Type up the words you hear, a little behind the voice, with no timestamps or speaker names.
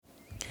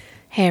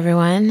Hey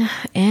everyone,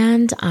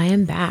 and I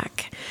am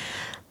back.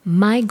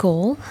 My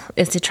goal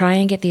is to try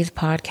and get these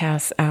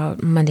podcasts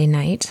out Monday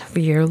night for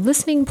your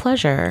listening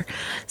pleasure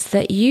so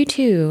that you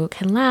too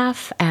can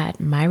laugh at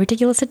my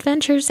ridiculous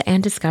adventures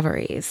and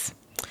discoveries.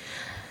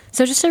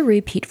 So just a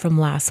repeat from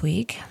last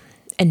week,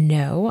 and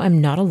no,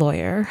 I'm not a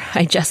lawyer.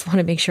 I just want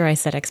to make sure I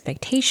set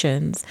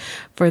expectations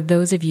for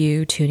those of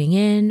you tuning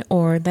in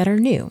or that are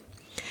new.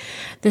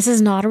 This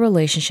is not a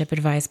relationship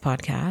advice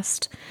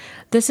podcast.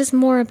 This is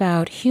more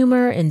about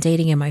humor and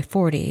dating in my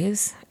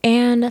 40s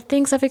and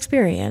things I've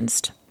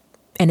experienced.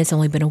 And it's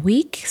only been a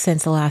week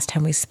since the last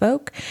time we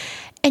spoke,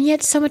 and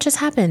yet so much has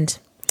happened.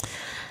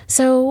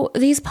 So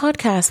these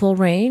podcasts will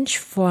range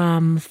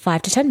from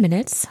 5 to 10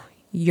 minutes.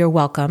 You're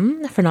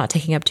welcome for not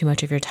taking up too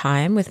much of your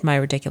time with my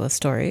ridiculous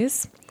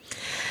stories.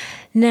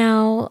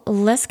 Now,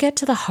 let's get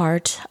to the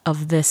heart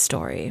of this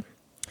story.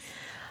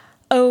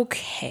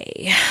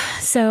 Okay,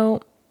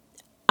 so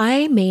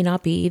I may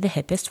not be the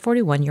hippest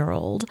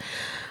 41-year-old,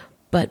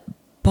 but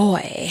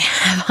boy,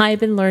 have I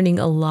been learning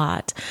a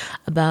lot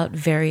about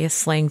various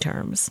slang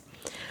terms.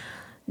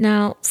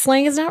 Now,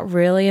 slang is not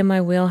really in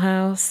my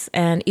wheelhouse,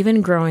 and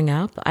even growing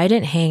up, I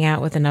didn't hang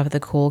out with enough of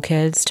the cool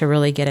kids to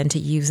really get into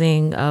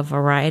using a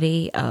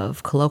variety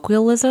of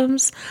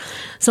colloquialisms.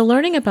 So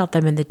learning about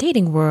them in the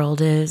dating world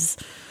is,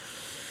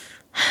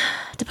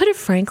 to put it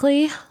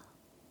frankly,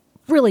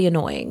 really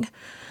annoying.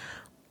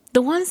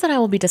 The ones that I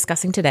will be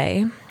discussing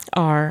today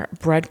are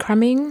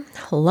breadcrumbing,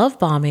 love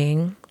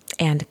bombing,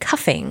 and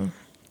cuffing.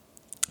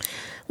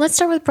 Let's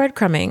start with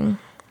breadcrumbing.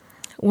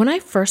 When I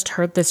first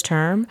heard this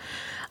term,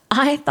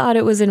 I thought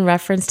it was in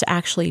reference to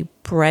actually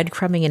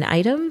breadcrumbing an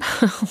item,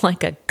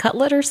 like a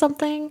cutlet or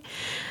something,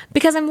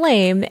 because I'm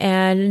lame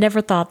and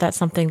never thought that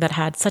something that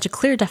had such a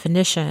clear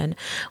definition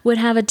would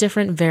have a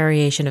different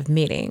variation of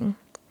meaning.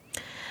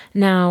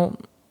 Now,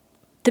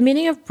 the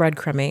meaning of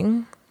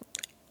breadcrumbing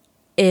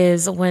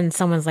is when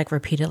someone's like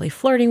repeatedly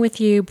flirting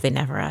with you, but they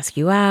never ask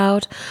you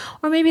out,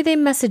 or maybe they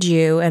message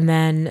you and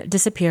then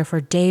disappear for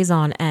days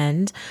on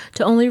end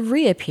to only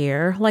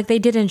reappear like they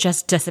didn't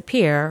just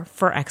disappear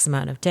for X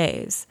amount of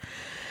days.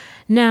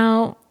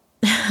 Now,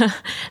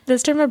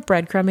 this term of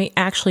breadcrumbing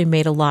actually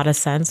made a lot of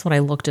sense when I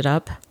looked it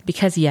up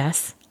because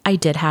yes, I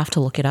did have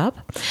to look it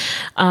up.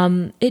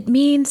 It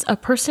means a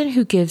person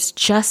who gives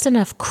just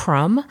enough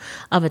crumb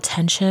of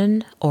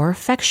attention or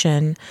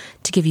affection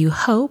to give you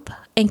hope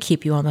and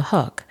keep you on the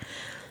hook,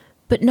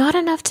 but not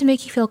enough to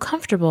make you feel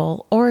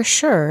comfortable or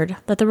assured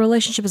that the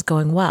relationship is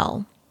going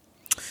well.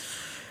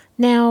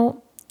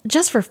 Now,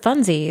 just for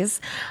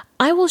funsies,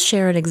 I will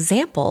share an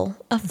example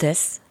of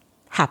this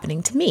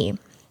happening to me.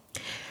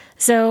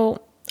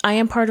 So I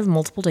am part of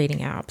multiple dating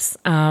apps.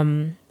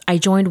 I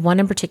joined one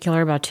in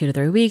particular about 2 to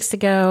 3 weeks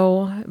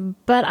ago,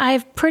 but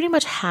I've pretty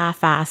much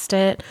half-assed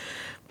it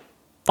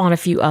on a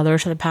few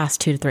others for the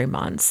past 2 to 3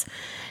 months.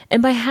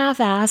 And by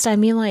half-assed, I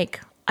mean like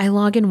I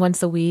log in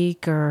once a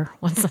week or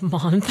once a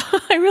month.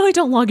 I really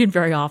don't log in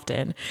very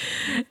often.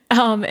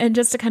 And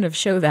just to kind of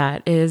show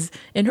that is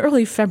in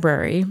early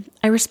February,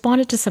 I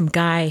responded to some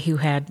guy who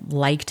had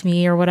liked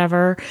me or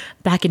whatever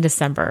back in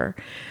December.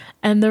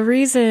 And the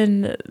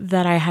reason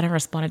that I hadn't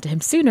responded to him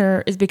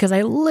sooner is because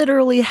I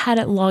literally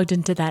hadn't logged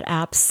into that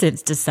app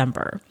since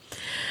December.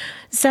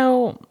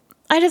 So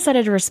I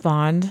decided to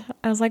respond.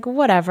 I was like,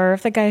 whatever,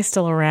 if the guy's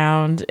still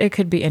around, it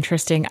could be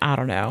interesting. I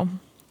don't know.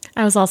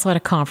 I was also at a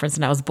conference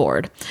and I was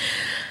bored.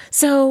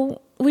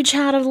 So we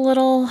chatted a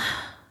little.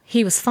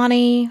 He was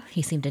funny.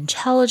 He seemed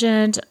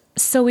intelligent.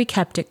 So we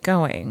kept it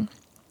going.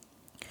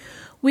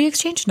 We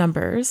exchanged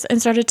numbers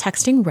and started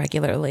texting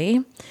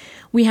regularly.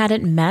 We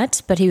hadn't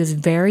met, but he was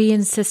very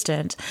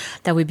insistent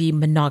that we be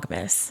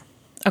monogamous.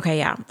 Okay,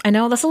 yeah, I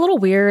know that's a little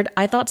weird.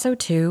 I thought so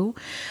too,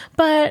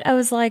 but I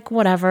was like,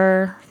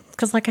 whatever.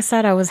 Because like I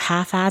said, I was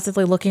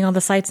half-assedly looking on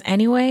the sites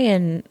anyway,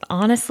 and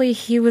honestly,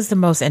 he was the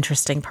most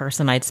interesting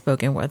person I'd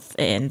spoken with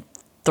in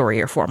 3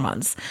 or 4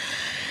 months.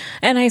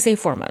 And I say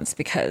 4 months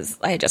because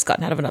I had just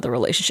gotten out of another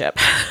relationship.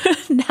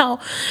 Now,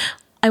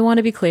 I want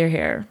to be clear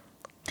here.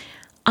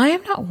 I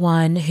am not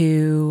one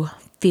who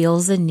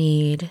feels the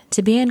need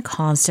to be in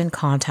constant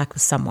contact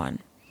with someone.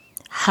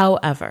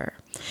 However,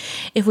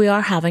 if we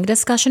are having a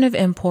discussion of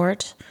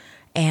import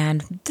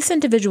and this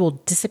individual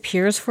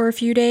disappears for a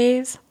few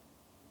days,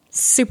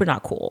 super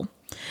not cool.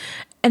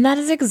 And that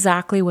is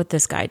exactly what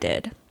this guy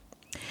did.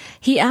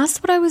 He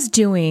asked what I was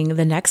doing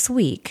the next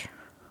week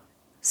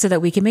so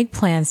that we can make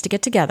plans to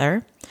get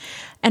together,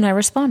 and I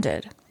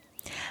responded.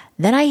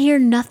 Then I hear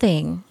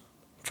nothing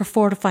for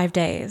 4 to 5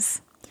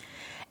 days.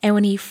 And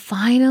when he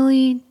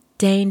finally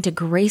deigned to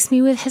grace me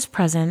with his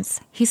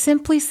presence, he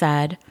simply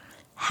said,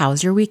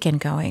 "How's your weekend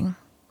going?"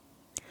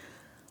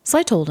 So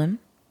I told him,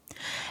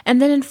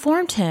 and then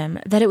informed him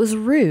that it was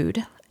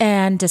rude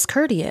and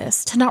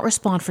discourteous to not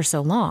respond for so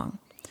long.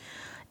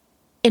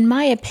 In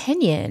my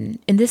opinion,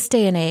 in this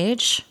day and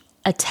age,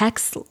 a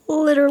text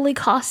literally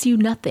costs you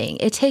nothing.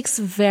 It takes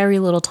very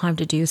little time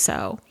to do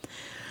so.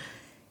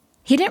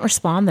 He didn't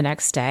respond the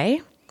next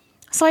day,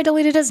 so I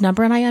deleted his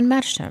number and I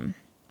unmatched him.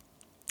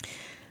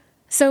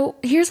 So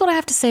here's what I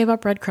have to say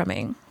about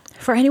breadcrumbing.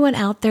 For anyone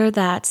out there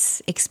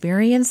that's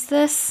experienced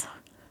this,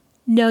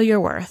 know your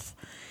worth.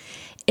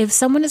 If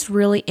someone is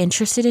really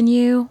interested in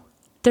you,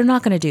 they're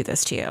not going to do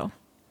this to you.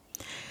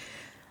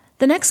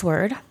 The next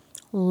word,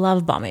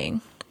 love bombing.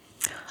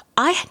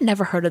 I had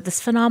never heard of this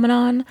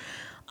phenomenon.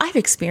 I've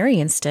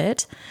experienced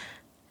it,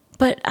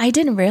 but I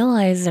didn't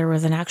realize there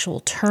was an actual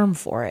term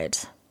for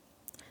it.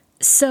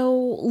 So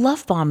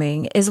love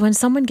bombing is when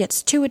someone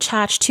gets too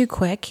attached too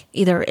quick,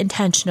 either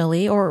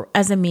intentionally or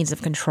as a means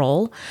of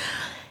control.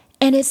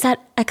 And it's that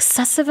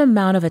excessive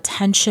amount of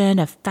attention,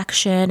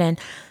 affection, and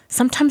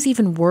sometimes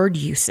even word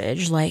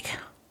usage like,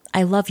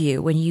 I love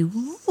you, when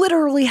you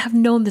literally have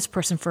known this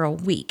person for a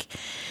week.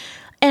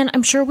 And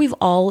I'm sure we've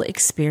all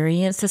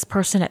experienced this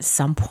person at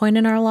some point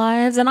in our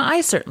lives, and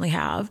I certainly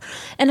have.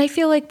 And I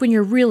feel like when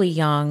you're really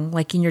young,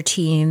 like in your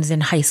teens,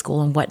 in high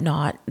school and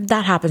whatnot,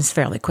 that happens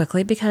fairly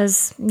quickly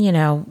because,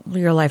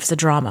 your life's a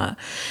drama.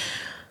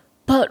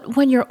 But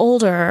when you're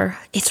older,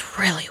 it's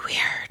really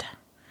weird.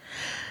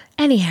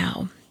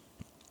 Anyhow,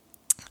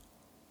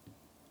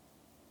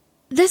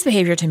 this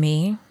behavior to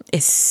me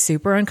is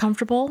super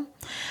uncomfortable.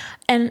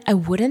 And I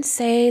wouldn't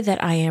say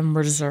that I am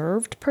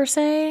reserved per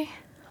se,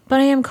 but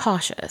I am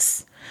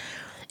cautious.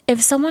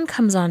 If someone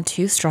comes on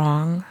too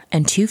strong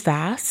and too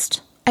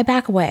fast, I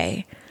back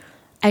away.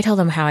 I tell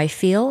them how I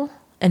feel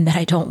and that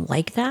I don't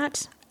like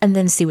that, and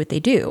then see what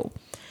they do.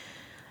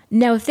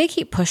 Now, if they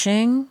keep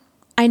pushing,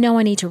 I know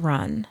I need to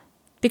run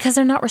because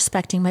they're not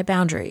respecting my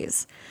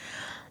boundaries.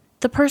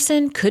 The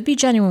person could be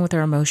genuine with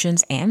their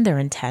emotions and their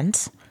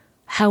intent.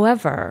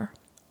 However,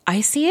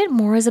 I see it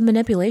more as a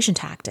manipulation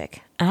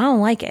tactic, and I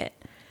don't like it.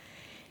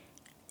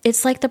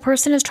 It's like the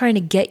person is trying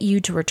to get you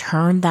to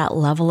return that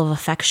level of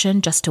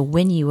affection just to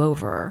win you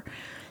over.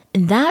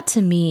 And that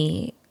to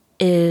me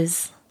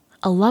is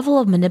a level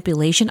of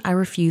manipulation I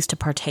refuse to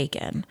partake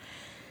in.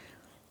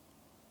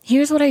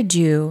 Here's what I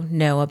do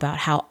know about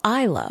how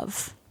I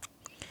love.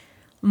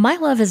 My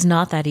love is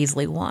not that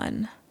easily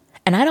won,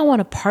 and I don't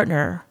want a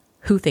partner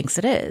who thinks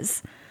it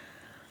is.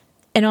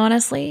 And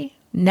honestly,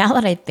 now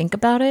that I think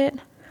about it,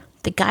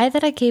 the guy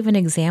that I gave an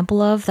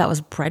example of that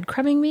was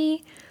breadcrumbing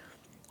me,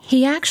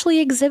 he actually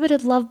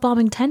exhibited love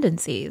bombing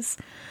tendencies,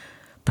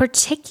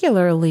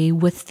 particularly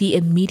with the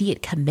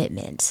immediate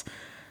commitment.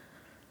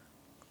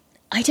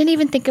 I didn't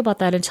even think about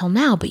that until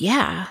now, but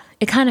yeah,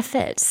 it kind of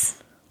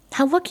fits.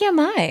 How lucky am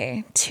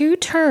I? 2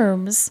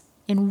 terms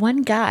in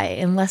one guy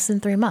in less than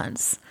 3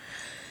 months.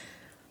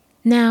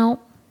 Now,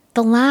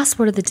 the last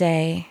word of the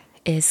day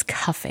is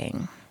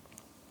cuffing.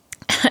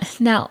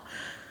 Now,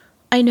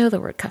 I know the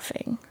word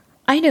cuffing.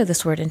 I know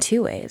this word in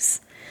 2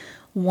 ways.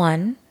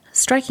 1,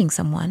 striking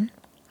someone.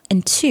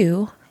 And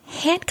 2,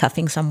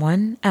 handcuffing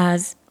someone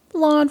as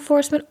law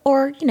enforcement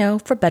or,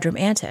 for bedroom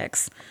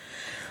antics.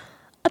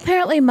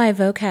 Apparently my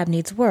vocab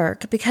needs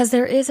work because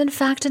there is in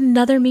fact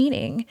another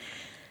meaning.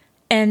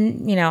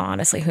 And,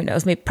 honestly, who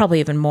knows? Maybe probably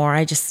even more.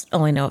 I just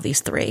only know of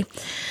these 3.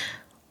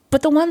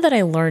 But the one that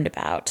I learned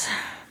about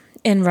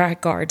in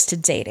regards to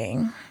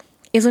dating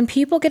is when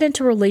people get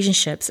into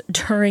relationships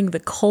during the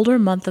colder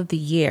month of the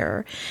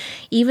year,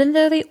 even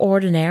though they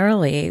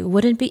ordinarily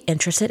wouldn't be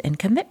interested in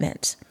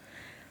commitment.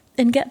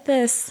 And get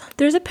this,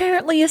 there's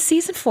apparently a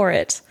season for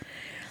it.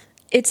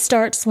 It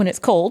starts when it's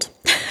cold,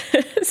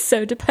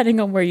 so depending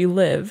on where you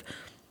live,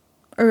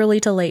 early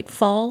to late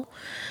fall,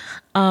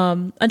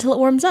 until it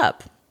warms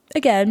up.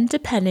 Again,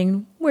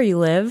 depending where you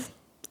live,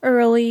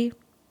 early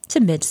to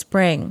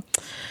mid-spring.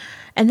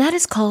 And that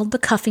is called the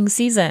cuffing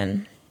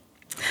season.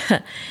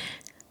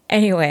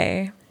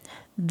 Anyway,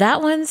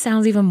 that one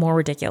sounds even more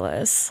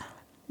ridiculous.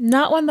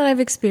 Not one that I've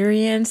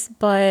experienced,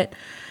 but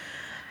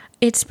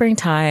it's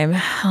springtime.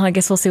 I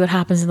guess we'll see what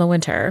happens in the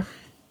winter.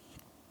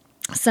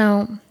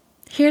 So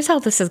here's how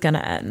this is going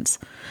to end.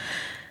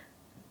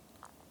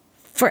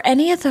 For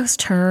any of those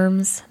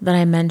terms that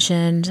I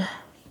mentioned,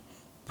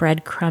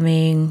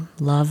 breadcrumbing,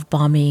 love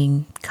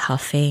bombing,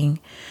 cuffing,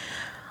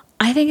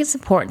 I think it's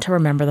important to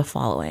remember the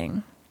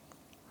following.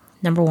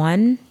 Number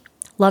 1,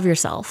 love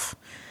yourself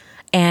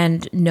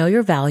and know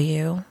your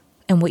value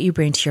and what you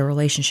bring to your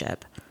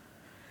relationship.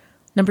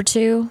 Number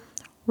 2,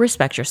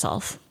 respect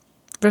yourself.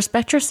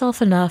 Respect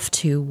yourself enough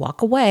to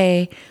walk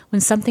away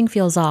when something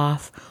feels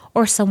off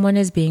or someone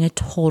is being a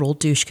total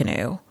douche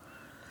canoe.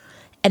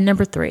 And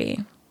number 3,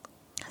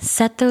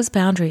 set those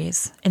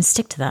boundaries and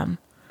stick to them.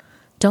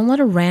 Don't let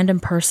a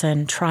random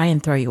person try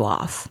and throw you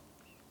off.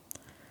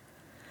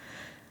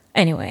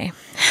 Anyway,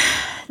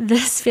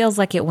 this feels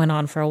like it went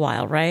on for a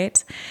while,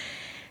 right?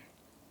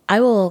 I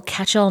will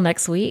catch y'all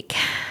next week,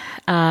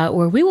 where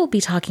we will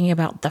be talking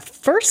about the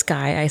first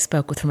guy I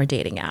spoke with from a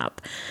dating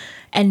app.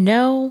 And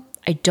no,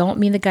 I don't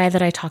mean the guy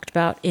that I talked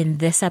about in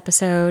this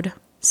episode,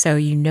 so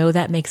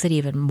that makes it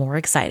even more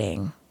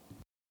exciting.